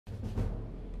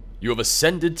You have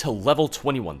ascended to level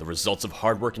 21. The results of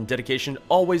hard work and dedication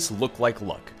always look like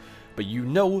luck, but you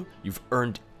know you've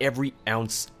earned every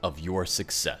ounce of your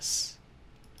success.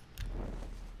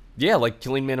 Yeah, like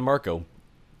killing Mannimarco.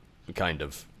 Kind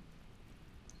of.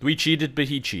 We cheated, but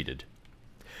he cheated.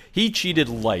 He cheated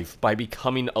life by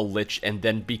becoming a lich and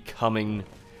then becoming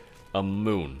a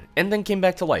moon, and then came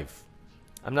back to life.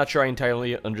 I'm not sure I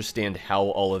entirely understand how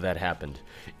all of that happened.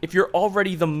 If you're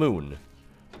already the moon,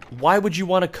 why would you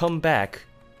want to come back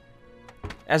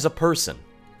as a person?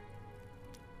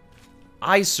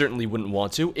 I certainly wouldn't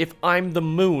want to. If I'm the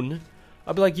moon,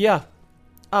 I'd be like, yeah,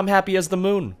 I'm happy as the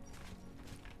moon.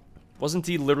 Wasn't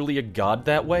he literally a god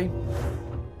that way?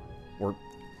 Or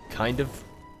kind of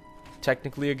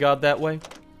technically a god that way?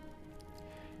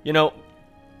 You know,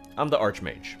 I'm the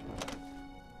Archmage.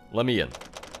 Let me in.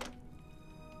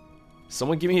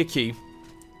 Someone give me a key.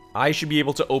 I should be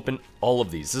able to open all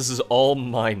of these. This is all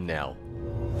mine now.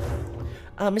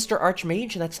 Mr.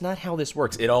 Archmage, that's not how this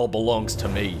works. It all belongs to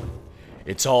me.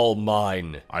 It's all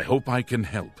mine. I hope I can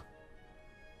help.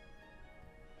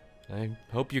 I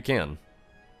hope you can.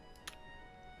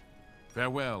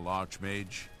 Farewell,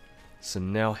 Archmage. So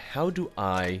now, how do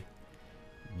I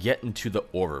get into the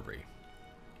orrery?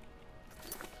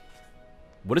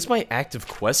 What is my active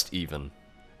quest, even?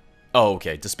 Oh,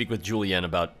 okay, to speak with Julienne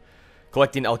about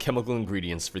collecting alchemical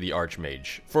ingredients for the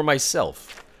Archmage. For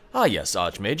myself. Ah yes,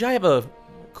 Archmage, I have a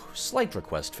slight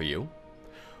request for you.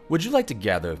 Would you like to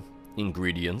gather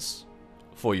ingredients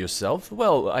for yourself?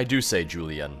 Well, I do say,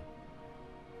 Julienne.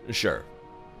 Sure.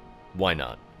 Why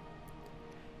not?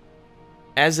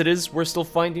 As it is, we're still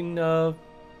finding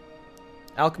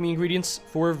alchemy ingredients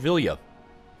for Vilya.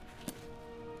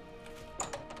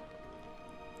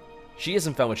 She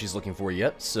hasn't found what she's looking for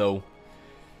yet, so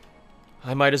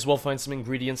I might as well find some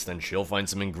ingredients, then she'll find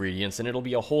some ingredients, and it'll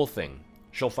be a whole thing.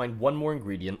 She'll find one more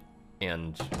ingredient,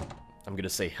 and I'm gonna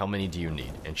say, how many do you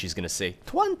need? And she's gonna say,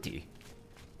 20!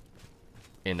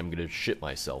 And I'm gonna shit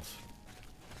myself.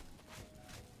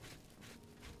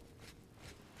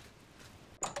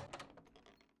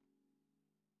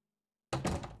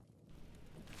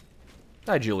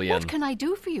 Hi, Julienne. What can I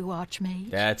do for you, Archmage?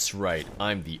 That's right,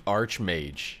 I'm the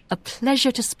Archmage. A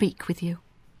pleasure to speak with you.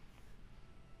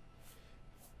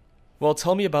 Well,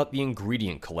 tell me about the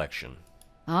ingredient collection.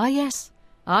 Ah, yes.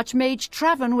 Archmage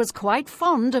Traven was quite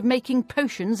fond of making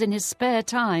potions in his spare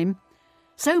time.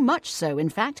 So much so, in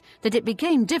fact, that it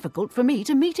became difficult for me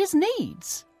to meet his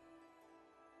needs.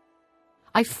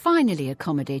 I finally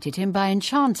accommodated him by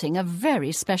enchanting a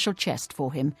very special chest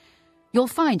for him. You'll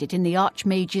find it in the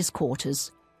Archmage's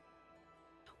quarters.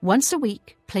 Once a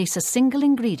week, place a single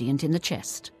ingredient in the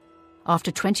chest.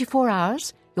 After 24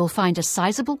 hours, you'll find a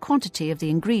sizable quantity of the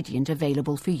ingredient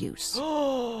available for use.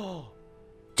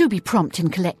 Do be prompt in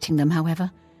collecting them,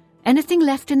 however. Anything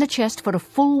left in the chest for a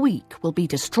full week will be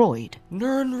destroyed.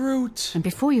 Nirnroot! And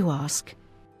before you ask,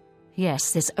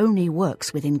 yes, this only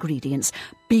works with ingredients.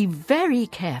 Be very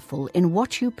careful in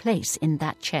what you place in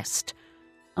that chest.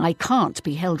 I can't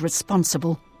be held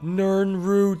responsible.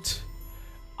 Nirnroot.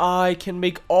 I can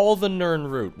make all the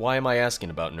Nirnroot. Why am I asking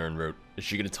about Nirnroot? Is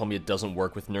she going to tell me it doesn't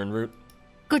work with Nirnroot?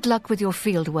 Good luck with your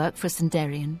field work for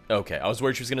Sindarian. Okay, I was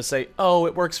worried she was going to say, oh,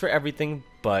 it works for everything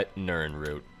but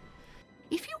Nirnroot.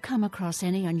 If you come across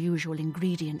any unusual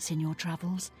ingredients in your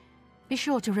travels, be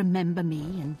sure to remember me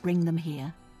and bring them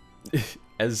here.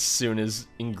 As soon as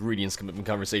ingredients come up in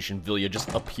conversation, Vilya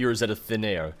just appears out of thin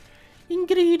air.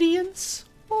 Ingredients?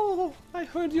 Oh, I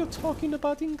heard you're talking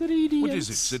about ingredients. What is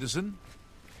it, citizen?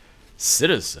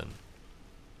 Citizen?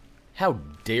 How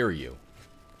dare you?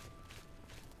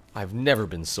 I've never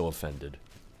been so offended.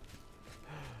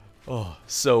 Oh,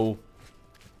 so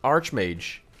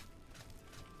Archmage,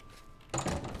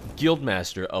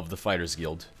 Guildmaster of the Fighters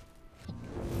Guild,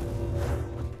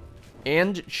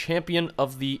 and Champion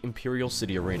of the Imperial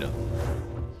City Arena.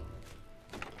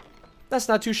 That's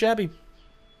not too shabby.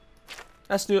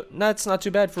 That's not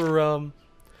too bad for, I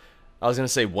was gonna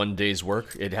say one day's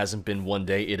work. It hasn't been one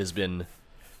day, it has been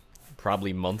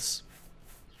probably months.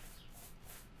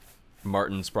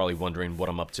 Martin's probably wondering what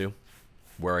I'm up to,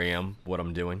 where I am, what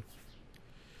I'm doing.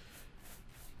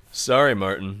 Sorry,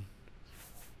 Martin.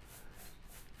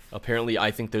 Apparently,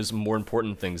 I think there's more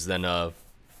important things than,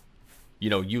 you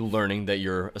know, you learning that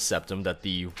you're a septum, that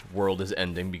the world is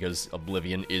ending because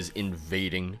Oblivion is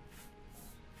invading.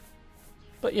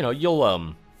 But, you know,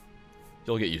 you'll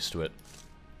get used to it.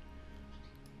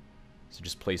 So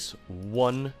just place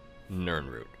one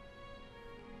Nirnroot.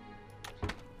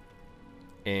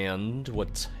 And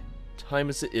what time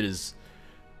is it? It is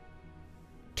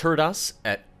Turdas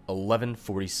at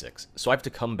 11:46. So I have to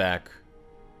come back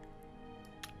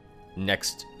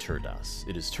next Turdas.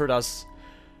 It is Turdas,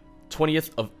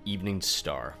 20th of Evening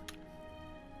Star.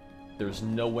 There's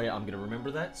no way I'm going to remember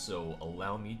that, so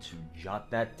allow me to jot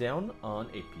that down on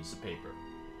a piece of paper.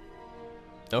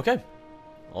 Okay.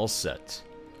 All set.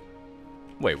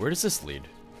 Wait, where does this lead?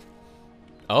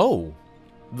 Oh,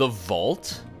 the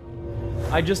vault?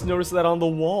 I just noticed that on the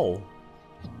wall.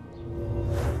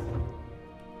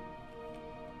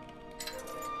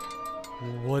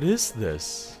 What is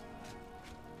this?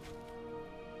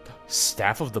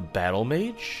 Staff of the Battle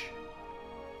Mage?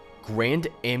 Grand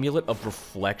Amulet of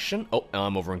Reflection? Oh,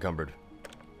 I'm over encumbered.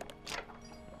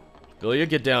 Vilya,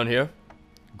 get down here.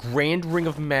 Grand Ring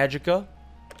of Magicka.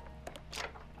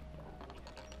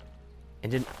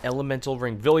 And an Elemental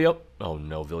Ring. Vilya. Oh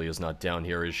no, Vilya's not down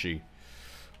here, is she?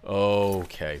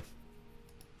 Okay.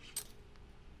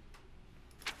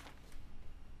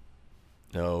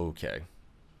 Okay.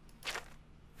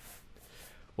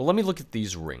 Well, let me look at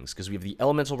these rings, because we have the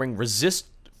Elemental Ring. Resist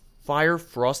Fire,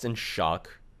 Frost, and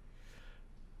Shock.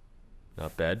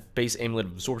 Not bad. Base Amulet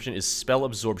of Absorption is Spell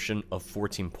Absorption of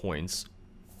 14 points.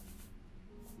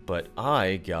 But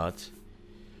I got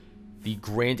the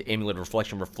Grand Amulet of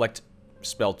Reflection. Reflect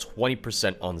spell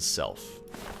 20% on self.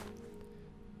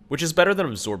 Which is better than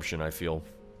Absorption, I feel.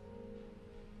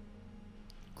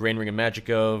 Grand Ring of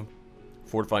Magicka.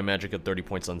 Fortify Magicka, 30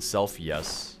 points on self,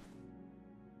 yes.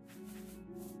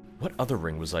 What other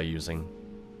ring was I using?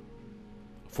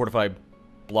 Fortify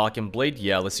Block and Blade?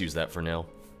 Yeah, let's use that for now.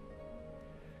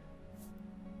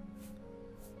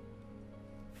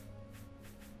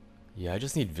 Yeah, I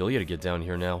just need Vilya to get down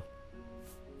here now.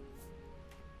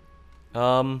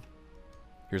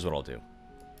 Here's what I'll do.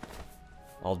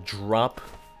 I'll drop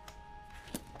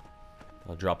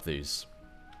these.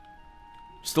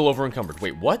 Still over encumbered.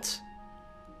 Wait, what?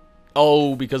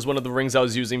 Oh, because one of the rings I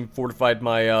was using fortified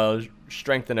my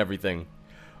strength and everything.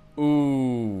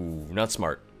 Ooh, not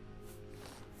smart.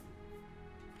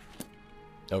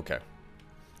 Okay.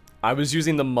 I was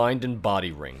using the mind and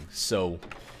body ring, so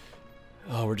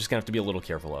we're just gonna have to be a little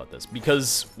careful about this.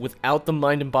 Because without the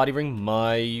mind and body ring,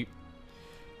 my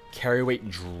carry weight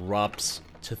drops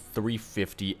to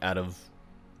 350 out of,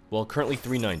 well, currently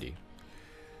 390.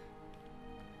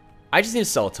 I just need to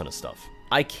sell a ton of stuff.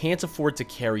 I can't afford to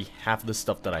carry half the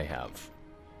stuff that I have.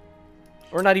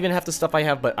 Or not even half the stuff I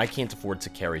have, but I can't afford to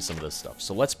carry some of this stuff.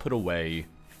 So let's put away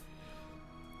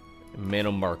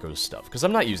Mano Marco's stuff. Because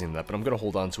I'm not using that, but I'm going to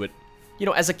hold on to it, you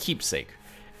know, as a keepsake.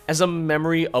 As a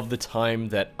memory of the time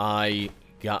that I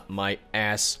got my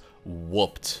ass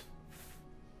whooped.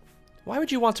 Why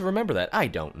would you want to remember that? I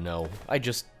don't know. I'm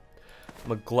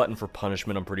a glutton for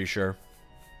punishment, I'm pretty sure.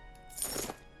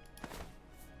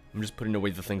 I'm just putting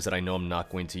away the things that I know I'm not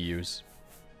going to use.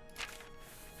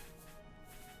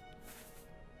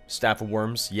 Staff of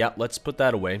Worms. Yeah, let's put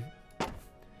that away.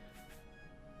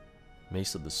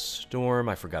 Mace of the Storm.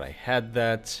 I forgot I had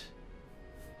that.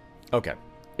 Okay.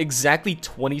 Exactly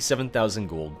 27,000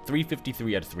 gold.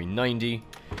 353 out of 390.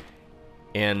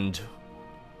 And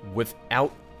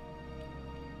without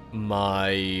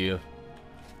my...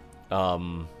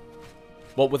 well,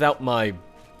 without my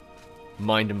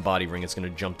mind and body ring, it's going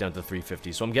to jump down to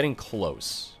 350. So I'm getting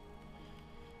close.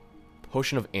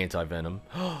 Potion of Anti-Venom.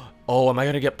 Oh, am I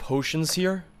going to get potions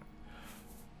here?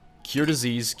 Cure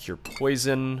Disease, Cure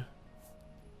Poison,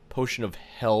 Potion of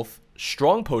Health,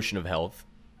 Strong Potion of Health.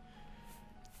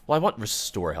 Well, I want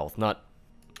Restore Health, not...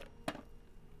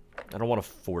 I don't want to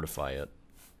fortify it.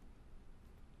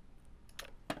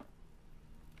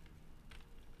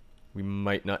 We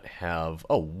might not have...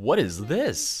 Oh, what is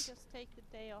this? Just take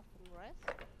the day off and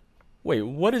rest. Wait,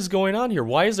 what is going on here?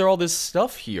 Why is there all this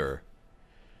stuff here?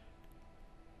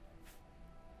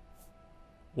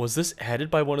 Was this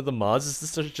added by one of the mods? Is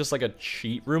this just like a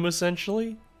cheat room,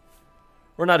 essentially?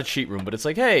 Or not a cheat room, but it's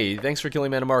like, hey, thanks for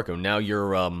killing Mana Marco. Now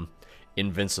you're,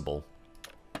 invincible.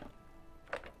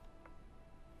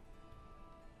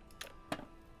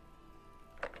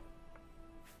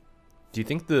 Do you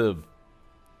think the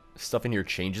stuff in here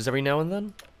changes every now and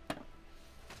then?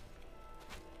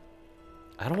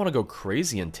 I don't want to go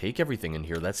crazy and take everything in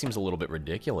here. That seems a little bit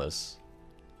ridiculous.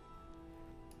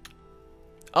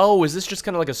 Oh, is this just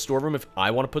kind of like a storeroom if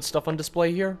I want to put stuff on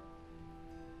display here?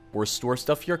 Or store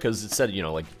stuff here? Because it said, you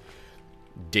know, like,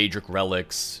 Daedric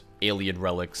relics, Ayleid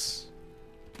relics.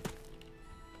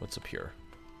 What's up here?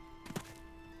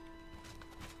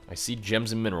 I see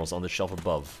gems and minerals on the shelf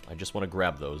above. I just want to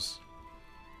grab those.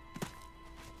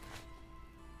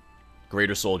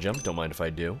 Greater soul gem, don't mind if I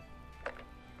do.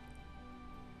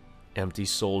 Empty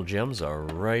soul gems,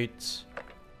 alright.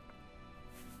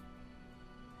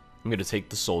 I'm gonna take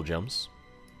the soul gems.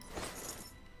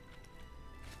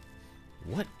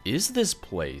 What is this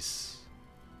place?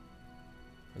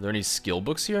 Are there any skill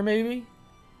books here, maybe?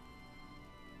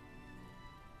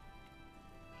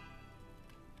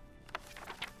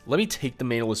 Let me take the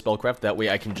Mandol of Spellcraft, that way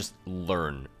I can just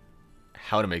learn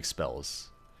how to make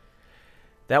spells.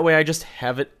 That way I just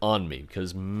have it on me,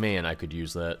 because man, I could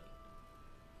use that.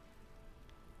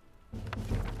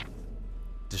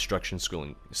 Destruction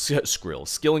Skrill.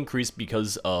 Skill increased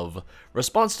because of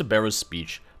response to Barrow's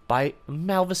speech by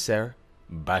Malvisair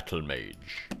Battle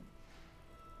Mage.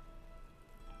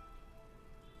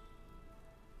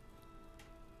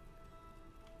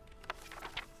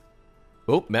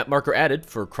 Oh, map marker added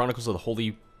for Chronicles of the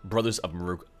Holy Brothers of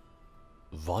Maruk,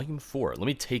 Volume 4. Let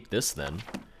me take this then,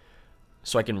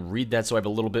 so I can read that so I have a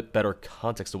little bit better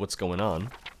context of what's going on.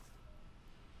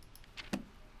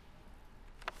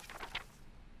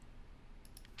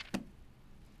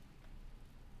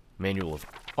 Manual of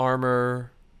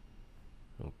Armor.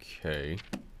 Okay.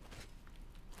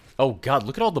 Oh god,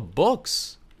 look at all the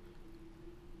books!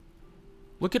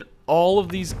 Look at all of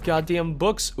these goddamn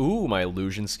books. Ooh, my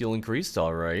illusion skill increased,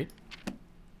 alright.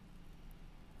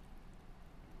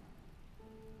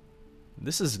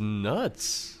 This is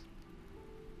nuts.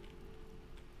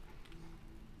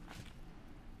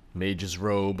 Mage's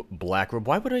robe, black robe.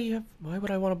 Why would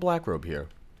I want a black robe here?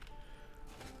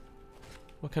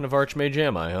 What kind of archmage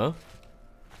am I, huh?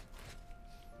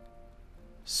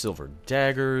 Silver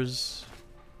daggers.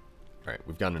 Alright,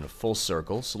 we've gotten in a full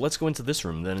circle, so let's go into this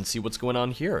room then and see what's going on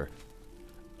here.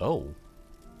 Oh.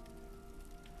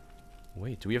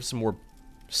 Wait, do we have some more...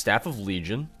 Staff of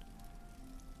Legion.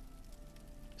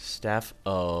 Staff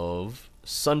of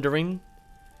Sundering.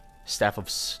 Staff of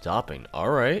Stopping.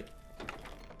 Alright.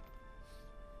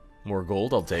 More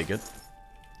gold, I'll take it.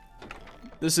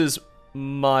 This is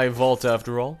my vault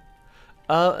after all.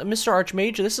 Mr.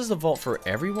 Archmage, this is the vault for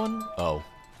everyone? Oh.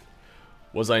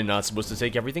 Was I not supposed to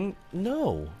take everything?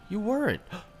 No, you weren't.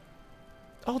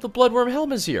 Oh, the Bloodworm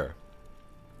Helm is here.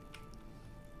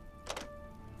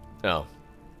 Oh.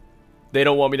 They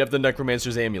don't want me to have the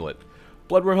Necromancer's Amulet.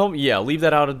 Bloodworm Helm? Yeah, leave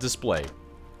that out on display.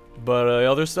 But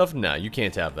other stuff? Nah, you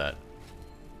can't have that.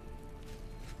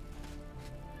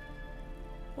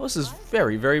 Well, this is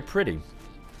very, very pretty.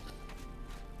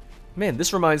 Man,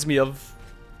 this reminds me of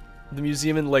the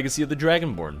Museum and Legacy of the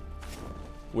Dragonborn,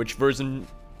 which version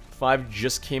 5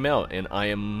 just came out, and I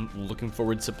am looking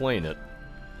forward to playing it.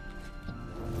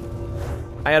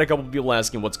 I had a couple people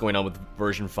asking what's going on with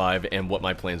version 5 and what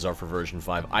my plans are for version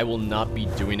 5. I will not be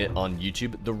doing it on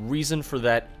YouTube. The reason for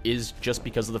that is just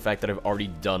because of the fact that I've already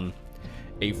done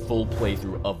a full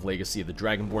playthrough of Legacy of the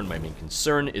Dragonborn. My main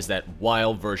concern is that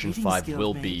while version 5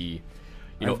 will be,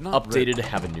 you know, updated,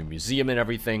 have a new museum and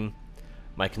everything,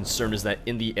 my concern is that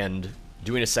in the end,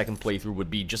 doing a second playthrough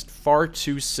would be just far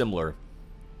too similar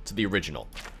to the original.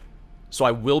 So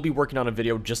I will be working on a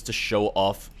video just to show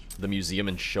off the museum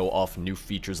and show off new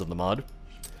features of the mod,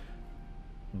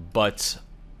 but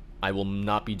I will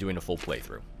not be doing a full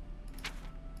playthrough.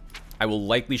 I will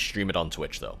likely stream it on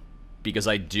Twitch though, because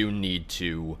I do need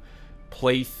to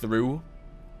play through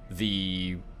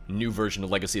the new version of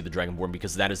Legacy of the Dragonborn,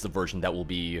 because that is the version that will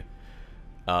be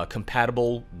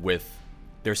compatible with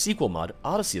their sequel mod,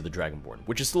 Odyssey of the Dragonborn,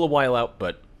 which is still a while out,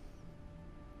 but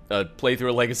playthrough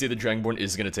of Legacy of the Dragonborn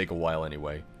is going to take a while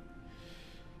anyway.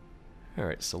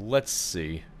 Alright, so let's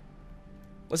see.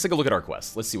 Let's take a look at our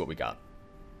quest. Let's see what we got.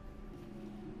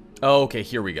 Oh, okay,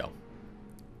 here we go.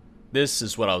 This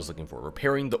is what I was looking for.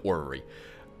 Repairing the Orrery.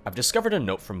 I've discovered a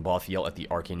note from Bothiel at the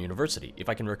Arcane University. If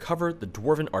I can recover the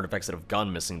dwarven artifacts that have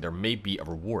gone missing, there may be a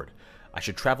reward. I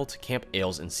should travel to Camp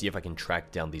Ailes and see if I can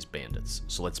track down these bandits.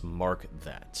 So let's mark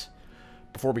that.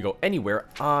 Before we go anywhere,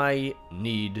 I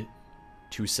need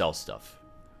to sell stuff.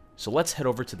 So let's head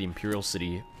over to the Imperial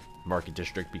City Market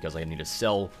District, because I need to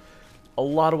sell a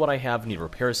lot of what I have. I need to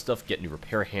repair stuff, get new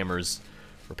repair hammers,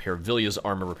 repair Vilya's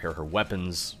armor, repair her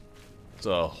weapons. It's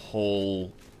a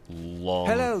whole long,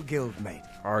 guildmate.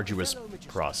 arduous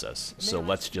process. So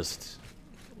let's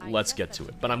get to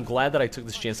it. But I'm glad that I took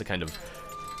this chance to kind of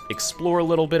explore a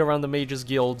little bit around the Mages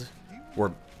Guild,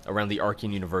 or around the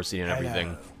Arcane University and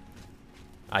everything.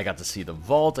 I got to see the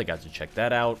vault, I got to check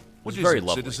that out. It was very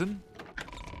lovely. Citizen?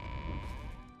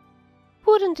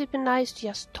 Wouldn't it be nice to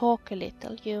just talk a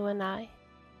little, you and I?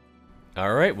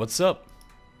 Alright, what's up?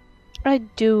 I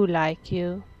do like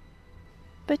you.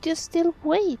 But you're still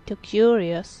way too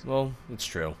curious. Well, it's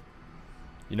true.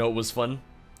 You know what was fun?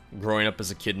 Growing up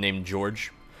as a kid named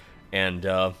George, and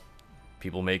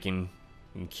people making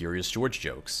Curious George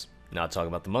jokes. Not talking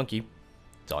about the monkey,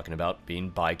 talking about being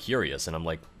bi-curious, and I'm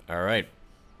like, alright.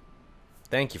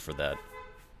 Thank you for that.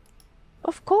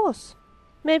 Of course.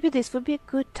 Maybe this would be a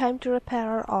good time to repair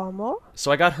our armor?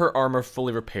 So I got her armor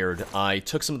fully repaired. I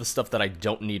took some of the stuff that I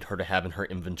don't need her to have in her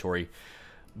inventory.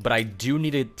 But I do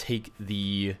need to take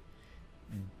the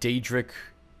Daedric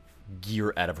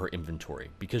gear out of her inventory,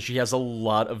 because she has a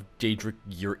lot of Daedric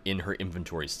gear in her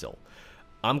inventory still.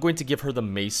 I'm going to give her the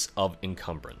Mace of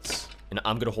Encumbrance, and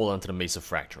I'm going to hold on to the Mace of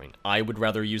Fracturing. I would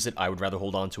rather use it. I would rather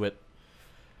hold on to it.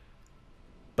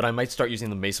 But I might start using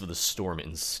the Mace of the Storm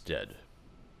instead.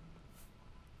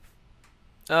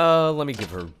 Let me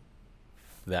give her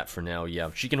that for now.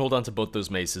 Yeah, she can hold on to both those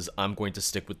maces. I'm going to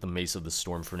stick with the Mace of the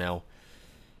Storm for now.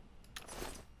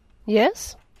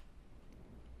 Yes?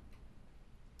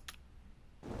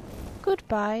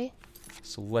 Goodbye.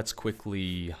 So let's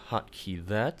quickly hotkey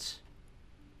that.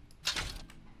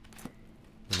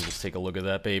 Let me just take a look at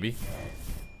that baby.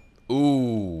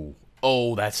 Ooh.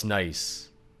 Oh, that's nice.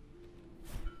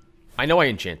 I know I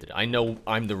enchanted it. I know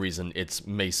I'm the reason it's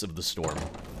Mace of the Storm.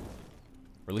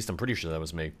 Or at least I'm pretty sure that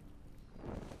was me.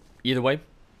 Either way,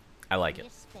 I like it.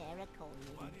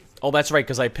 Oh, that's right,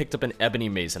 because I picked up an ebony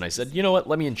mace and I said, you know what,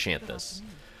 let me enchant this.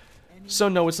 So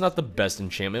no, it's not the best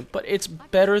enchantment, but it's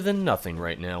better than nothing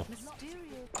right now.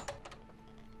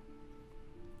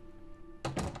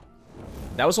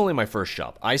 That was only my first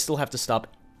shop. I still have to stop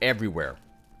everywhere.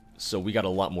 So we got a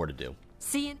lot more to do.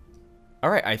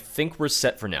 Alright, I think we're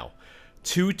set for now.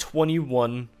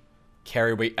 221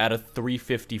 carry weight out of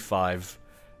 355.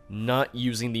 Not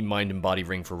using the Mind and Body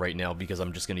Ring for right now because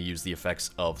I'm just going to use the effects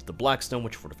of the Blackstone,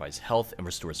 which fortifies health and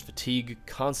restores fatigue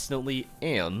constantly,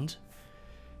 and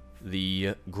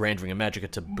the Grand Ring of Magicka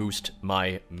to boost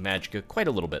my Magicka quite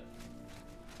a little bit.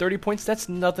 30 points, that's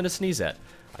nothing to sneeze at.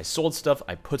 I sold stuff,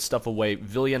 I put stuff away.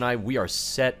 Vilya and I, we are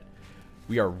set.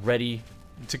 We are ready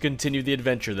to continue the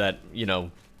adventure that, you know,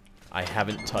 I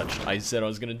haven't touched. I said I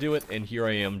was going to do it, and here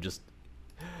I am just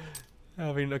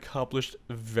having accomplished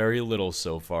very little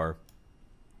so far.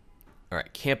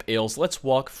 Alright, Camp Ales. Let's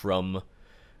walk from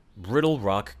Brittle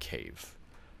Rock Cave.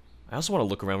 I also want to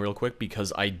look around real quick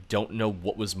because I don't know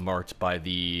what was marked by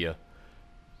the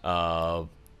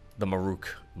Maruk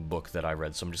book that I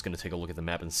read. So I'm just going to take a look at the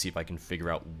map and see if I can figure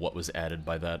out what was added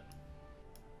by that.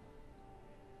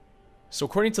 So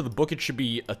according to the book, it should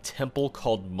be a temple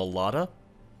called Malada.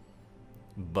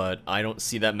 But I don't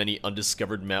see that many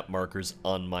undiscovered map markers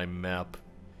on my map.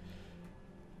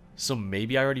 So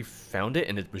maybe I already found it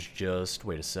and it was just...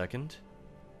 Wait a second.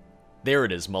 There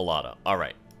it is, Malada.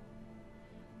 Alright.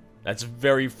 That's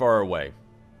very far away.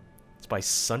 It's by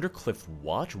Sundercliff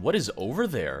Watch? What is over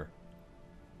there?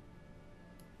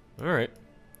 Alright.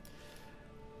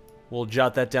 We'll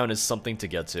jot that down as something to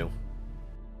get to.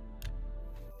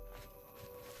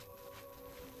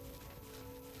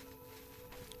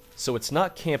 So it's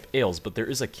not Camp Ales, but there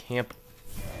is a camp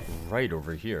right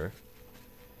over here.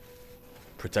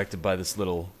 Protected by this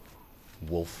little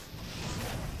wolf.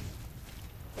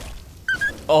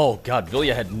 Oh god,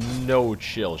 Vilya had no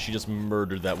chill. She just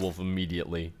murdered that wolf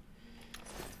immediately.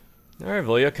 Alright,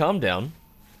 Vilya, calm down.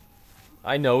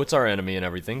 I know it's our enemy and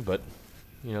everything, but,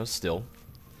 you know, still.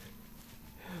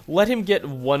 Let him get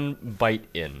one bite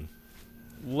in.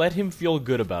 Let him feel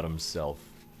good about himself.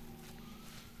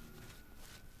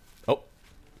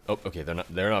 Oh, okay,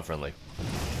 they're not friendly.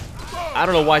 I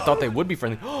don't know why I thought they would be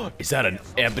friendly. Is that an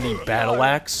ebony battle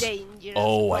axe?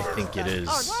 Oh, I think it is.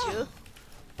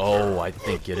 Oh, I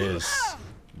think it is.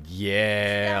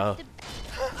 Yeah.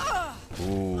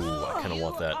 Ooh, I kind of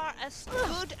want that.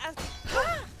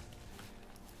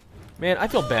 Man, I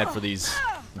feel bad for these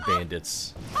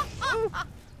bandits.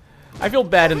 I feel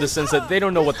bad in the sense that they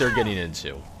don't know what they're getting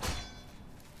into.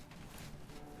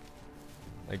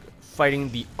 Like, fighting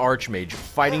the Archmage,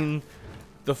 fighting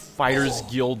the Fighters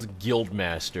Guild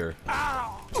Guildmaster.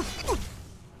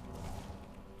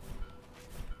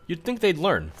 You'd think they'd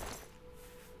learn.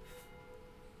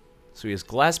 So he has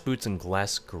glass boots and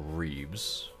glass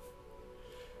greaves.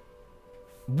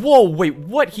 Whoa, wait,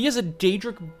 what? He has a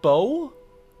Daedric bow?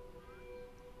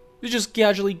 He's just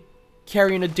casually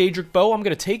carrying a Daedric bow? I'm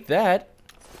gonna take that.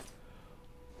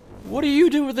 What are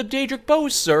you doing with a Daedric bow,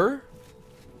 sir?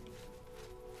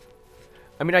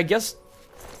 I mean, I guess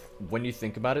when you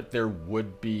think about it, there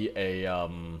would be a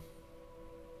an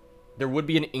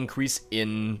increase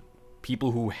in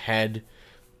people who had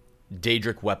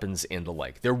Daedric weapons and the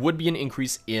like. There would be an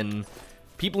increase in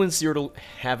people in Cyrodiil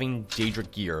having Daedric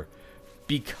gear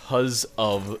because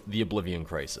of the Oblivion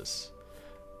crisis.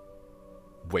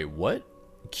 Wait, what?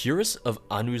 Curus of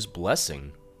Anu's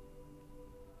Blessing.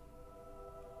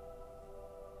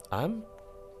 I'm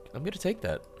gonna take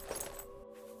that.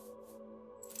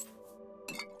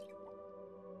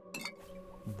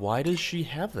 Why does she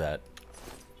have that?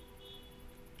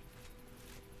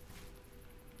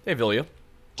 Hey, Vilya.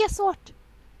 Guess what?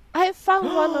 I have found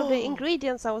one of the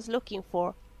ingredients I was looking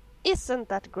for. Isn't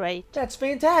that great? That's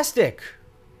fantastic.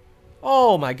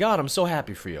 Oh my god, I'm so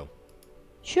happy for you.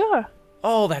 Sure.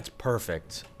 Oh, that's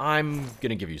perfect. I'm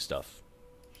gonna give you stuff.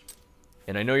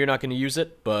 And I know you're not gonna use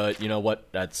it, but you know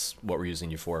what? That's what we're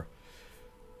using you for.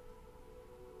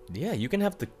 Yeah, you can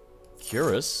have the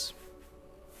Curus.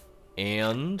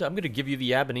 And I'm gonna give you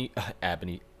the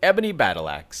Ebony Battle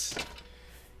Axe.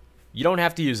 You don't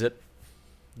have to use it.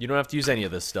 You don't have to use any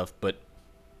of this stuff, but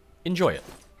enjoy it.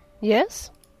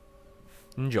 Yes?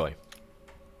 Enjoy.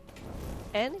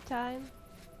 Anytime.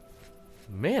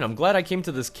 Man, I'm glad I came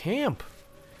to this camp.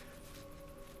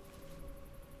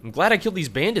 I'm glad I killed these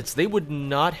bandits. They would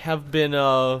not have been,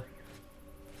 well,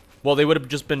 they would have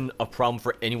just been a problem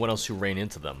for anyone else who ran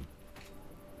into them.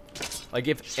 Like,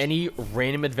 if any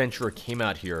random adventurer came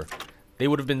out here, they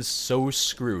would have been so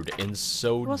screwed and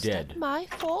so dead. Was that my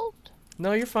fault?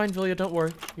 No, you're fine, Vilya. Don't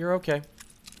worry. You're okay.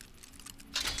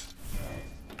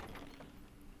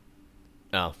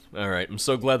 Oh, alright. I'm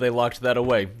so glad they locked that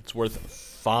away. It's worth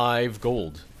 5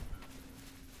 gold.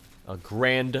 A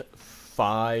grand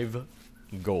 5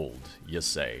 gold, you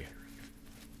say.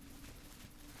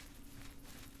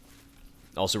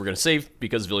 Also, we're going to save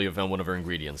because Vilya found one of her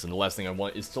ingredients. And the last thing I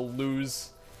want is to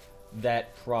lose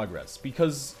that progress.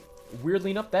 Because, weirdly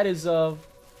enough, that is a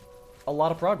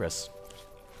lot of progress.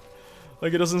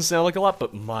 Like, it doesn't sound like a lot,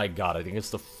 but my god, I think it's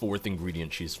the 4th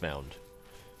ingredient she's found.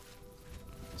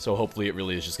 So hopefully it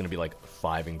really is just going to be like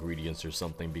 5 ingredients or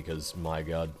something, because my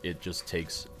god, it just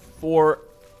takes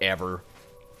forever.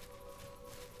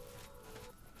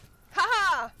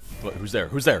 Ha! What, who's there?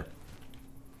 Who's there?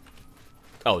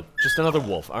 Oh, just another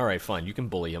wolf. Alright, fine, you can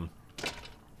bully him.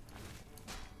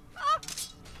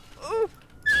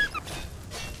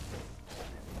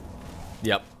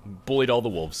 Yep, bullied all the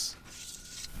wolves.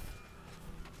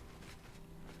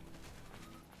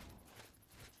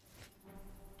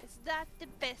 That the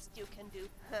best you can do,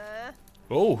 huh?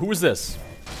 Oh, who is this?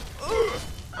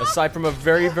 Aside from a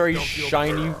very, very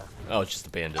shiny... Oh, it's just a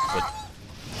bandit, but...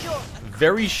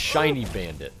 Very shiny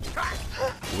bandit.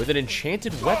 With an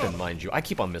enchanted weapon, mind you. I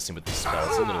keep on missing with this spell.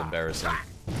 It's a little embarrassing.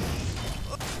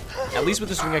 At least with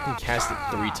this ring, I can cast it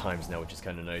 3 times now, which is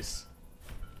kind of nice.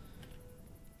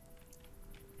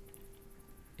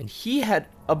 And he had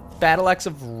a battle axe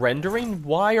of rendering?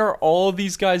 Why are all of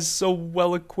these guys so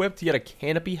well equipped? He had a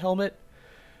canopy helmet,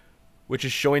 which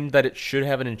is showing that it should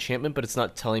have an enchantment, but it's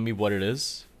not telling me what it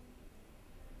is.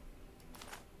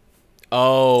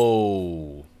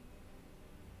 Oh.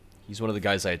 He's one of the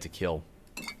guys I had to kill.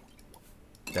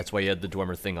 That's why he had the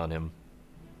Dwemer thing on him.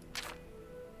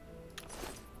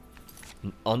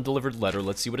 An undelivered letter.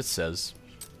 Let's see what it says.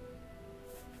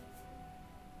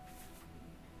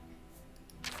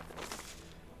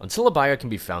 Until a buyer can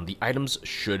be found, the items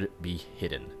should be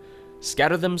hidden.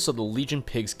 Scatter them so the Legion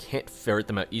pigs can't ferret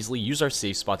them out easily. Use our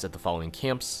safe spots at the following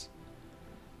camps: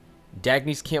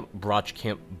 Dagny's camp, Broch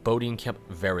camp, Bodian camp,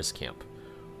 Varus camp.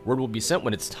 Word will be sent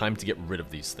when it's time to get rid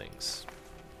of these things.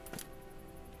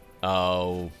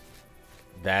 Oh,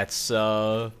 that's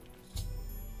the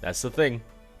thing.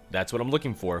 That's what I'm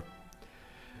looking for.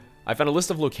 I found a list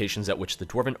of locations at which the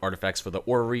Dwarven artifacts for the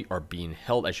orrery are being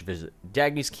held. I should visit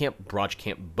Dagny's camp, Broch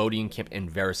camp, Bodian camp, and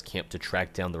Varus camp to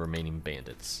track down the remaining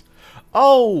bandits.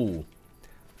 Oh!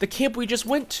 The camp we just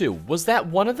went to. Was that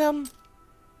one of them?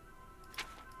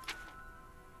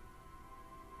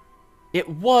 It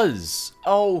was.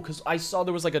 Oh, because I saw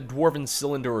there was like a Dwarven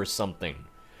cylinder or something.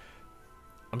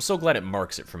 I'm so glad it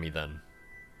marks it for me then.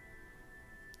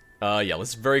 Yeah,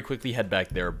 let's very quickly head back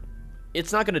there.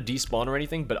 It's not going to despawn or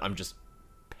anything, but I'm just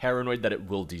paranoid that it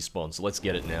will despawn, so let's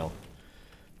get it now.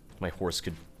 If my horse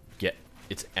could get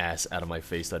its ass out of my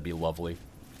face, that'd be lovely.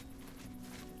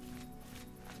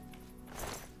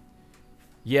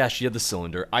 Yeah, she had the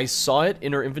cylinder. I saw it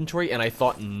in her inventory, and I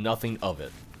thought nothing of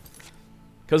it.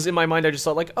 Because in my mind, I just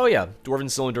thought, like, oh yeah, Dwarven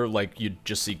cylinder, like, you'd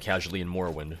just see casually in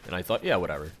Morrowind. And I thought, yeah,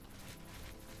 whatever.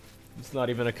 It's not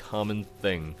even a common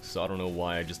thing, so I don't know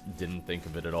why I just didn't think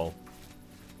of it at all.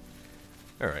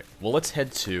 Alright, well, let's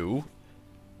head to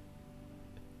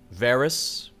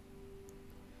Varus,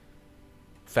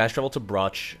 fast travel to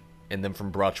Broch, and then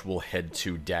from Broch we'll head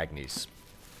to Dagny's.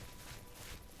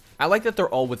 I like that they're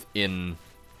all within,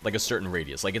 like, a certain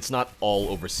radius. Like, it's not all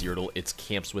over Cyrodiil, it's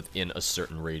camps within a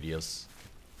certain radius.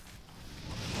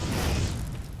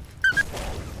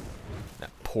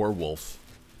 That poor wolf.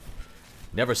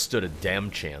 Never stood a damn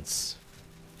chance.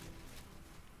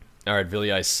 Alright,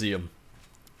 Vilya, I see him.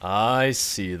 I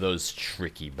see those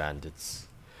tricky bandits.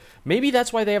 Maybe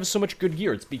that's why they have so much good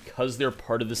gear. It's because they're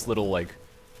part of this little, like,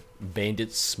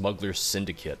 Bandit Smuggler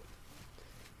Syndicate.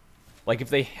 Like, if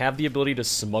they have the ability to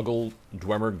smuggle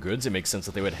Dwemer goods, it makes sense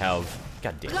that they would have...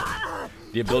 God damn it.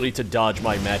 The ability to dodge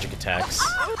my magic attacks.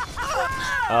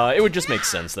 It would just make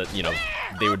sense that, you know,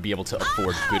 they would be able to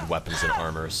afford good weapons and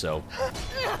armor, so...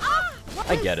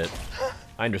 I get it.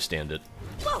 I understand it.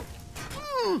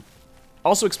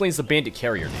 Also explains the bandit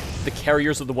carrier name. The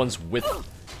carriers are the ones with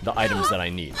the items that I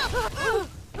need.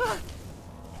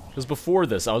 Because before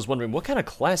this, I was wondering, what kind of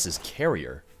class is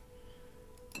carrier?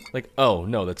 Like, oh,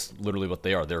 no, that's literally what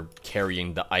they are. They're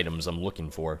carrying the items I'm looking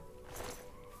for.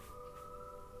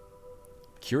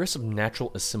 Curious of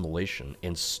Natural Assimilation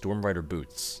and Stormrider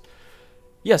Boots.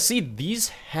 Yeah, see, these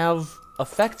have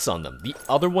effects on them. The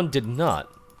other one did not.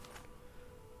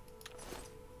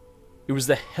 It was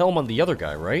the helm on the other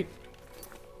guy, right?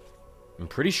 I'm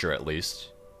pretty sure, at least.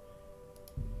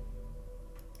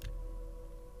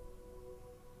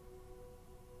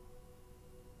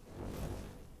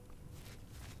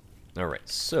 Alright,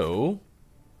 so...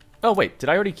 Oh, wait, did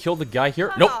I already kill the guy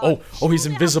here? Nope. Oh, he's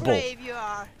invisible.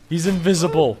 He's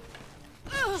invisible.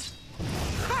 This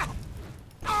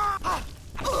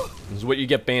is what you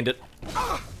get, bandit.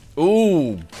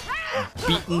 Ooh.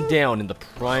 Beaten down in the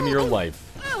prime of your life.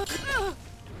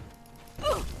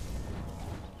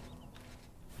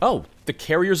 Oh, the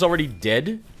carrier's already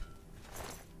dead?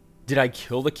 Did I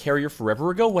kill the carrier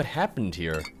forever ago? What happened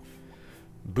here?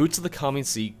 Boots of the Common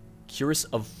Sea, Curious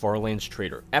of Farland's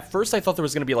Trader. At first I thought there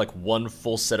was going to be like one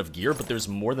full set of gear, but there's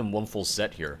more than one full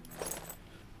set here.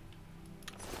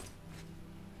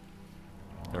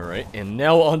 Alright, and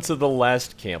now onto the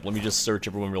last camp. Let me just search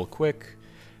everyone real quick.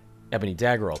 Ebony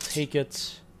Dagger, I'll take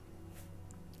it.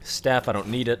 Staff, I don't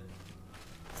need it.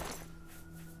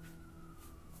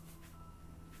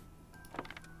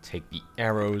 Take the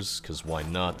arrows, because why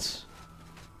not?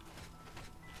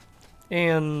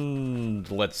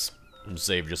 And let's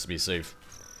save just to be safe.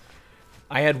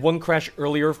 I had one crash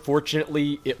earlier.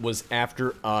 Fortunately, it was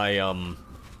after I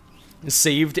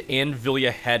saved and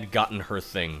Vilya had gotten her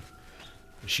thing.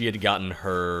 She had gotten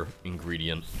her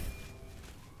ingredient.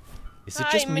 Is it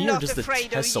just me or does the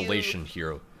tessellation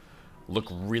here look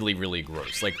really, really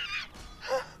gross? Like,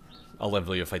 I'll let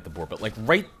Vilya fight the boar, but like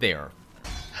right there.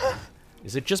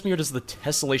 Is it just me or does the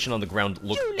tessellation on the ground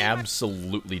look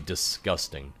absolutely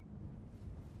disgusting?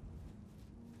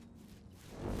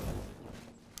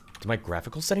 Did my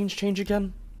graphical settings change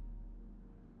again?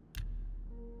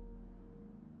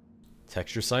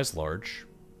 Texture size large.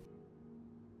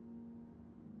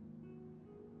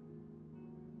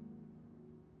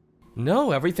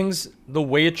 No, everything's the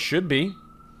way it should be.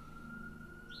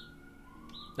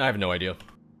 I have no idea.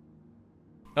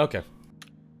 Okay.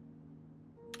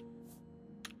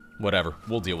 Whatever,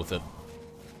 we'll deal with it.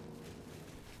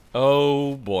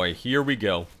 Oh boy, here we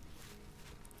go.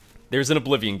 There's an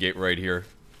Oblivion gate right here.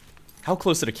 How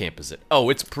close to the camp is it? Oh,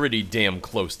 it's pretty damn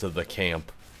close to the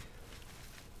camp.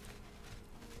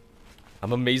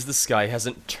 I'm amazed the sky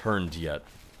hasn't turned yet.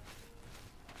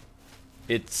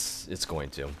 It's going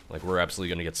to. Like, we're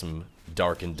absolutely gonna get some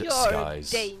darkened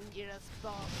skies. You're a dangerous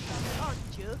bastard,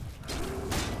 aren't you?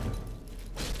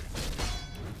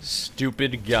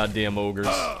 Stupid goddamn ogres.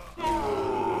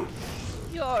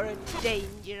 You're a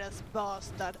dangerous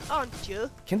bastard, aren't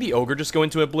you? Can the ogre just go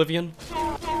into Oblivion?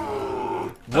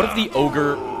 What if the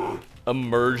ogre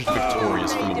emerged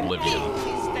victorious from Oblivion?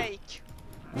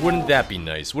 Wouldn't that be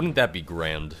nice? Wouldn't that be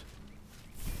grand?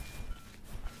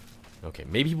 Okay,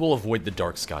 maybe we'll avoid the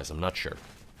dark skies, I'm not sure.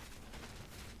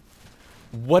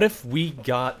 What if we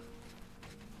got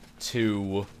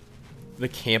to the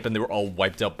camp and they were all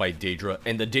wiped out by Daedra,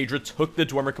 and the Daedra took the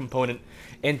Dwemer component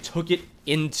and took it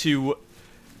into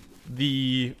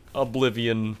the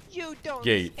Oblivion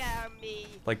gate? Scare me.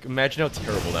 Like, imagine how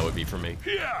terrible that would be for me.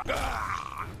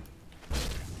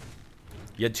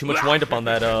 You had too much wind-up on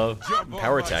that,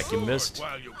 power attack, you missed.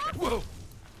 Whoa.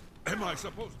 Am I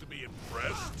supposed to be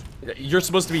impressed? You're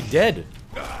supposed to be dead.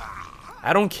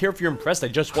 I don't care if you're impressed, I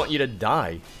just want you to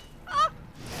die.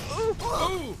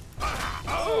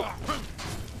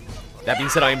 That being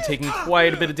said, I am taking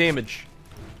quite a bit of damage.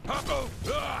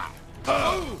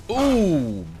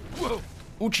 Ooh!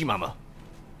 Uchimama.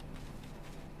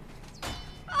 Did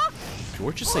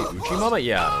George just say Uchimama?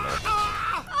 Yeah,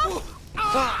 I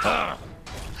don't know.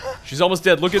 She's almost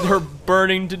dead. Look at her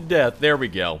burning to death. There we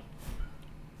go.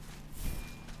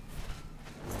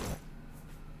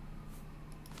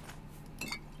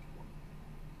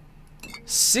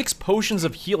 Six potions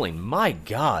of healing. My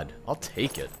god. I'll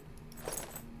take it.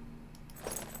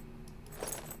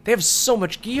 They have so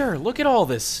much gear. Look at all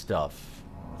this stuff.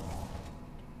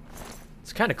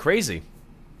 It's kind of crazy.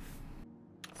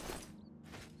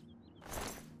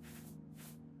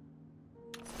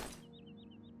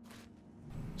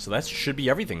 So that should be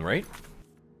everything, right?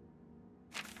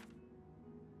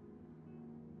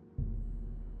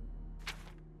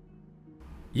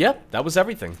 Yep, that was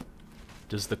everything.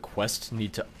 Does the quest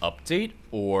need to update,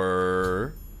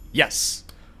 or... Yes!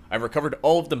 I've recovered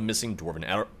all of the missing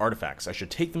Dwarven artifacts. I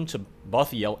should take them to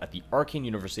Bothiel at the Arcane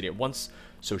University at once,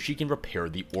 so she can repair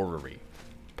the orrery.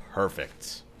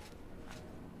 Perfect.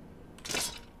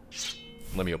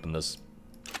 Let me open this.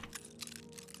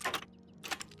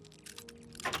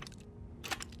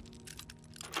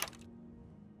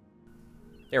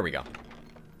 There we go.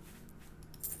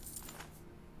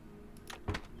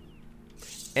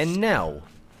 And now,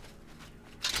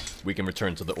 we can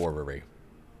return to the orrery.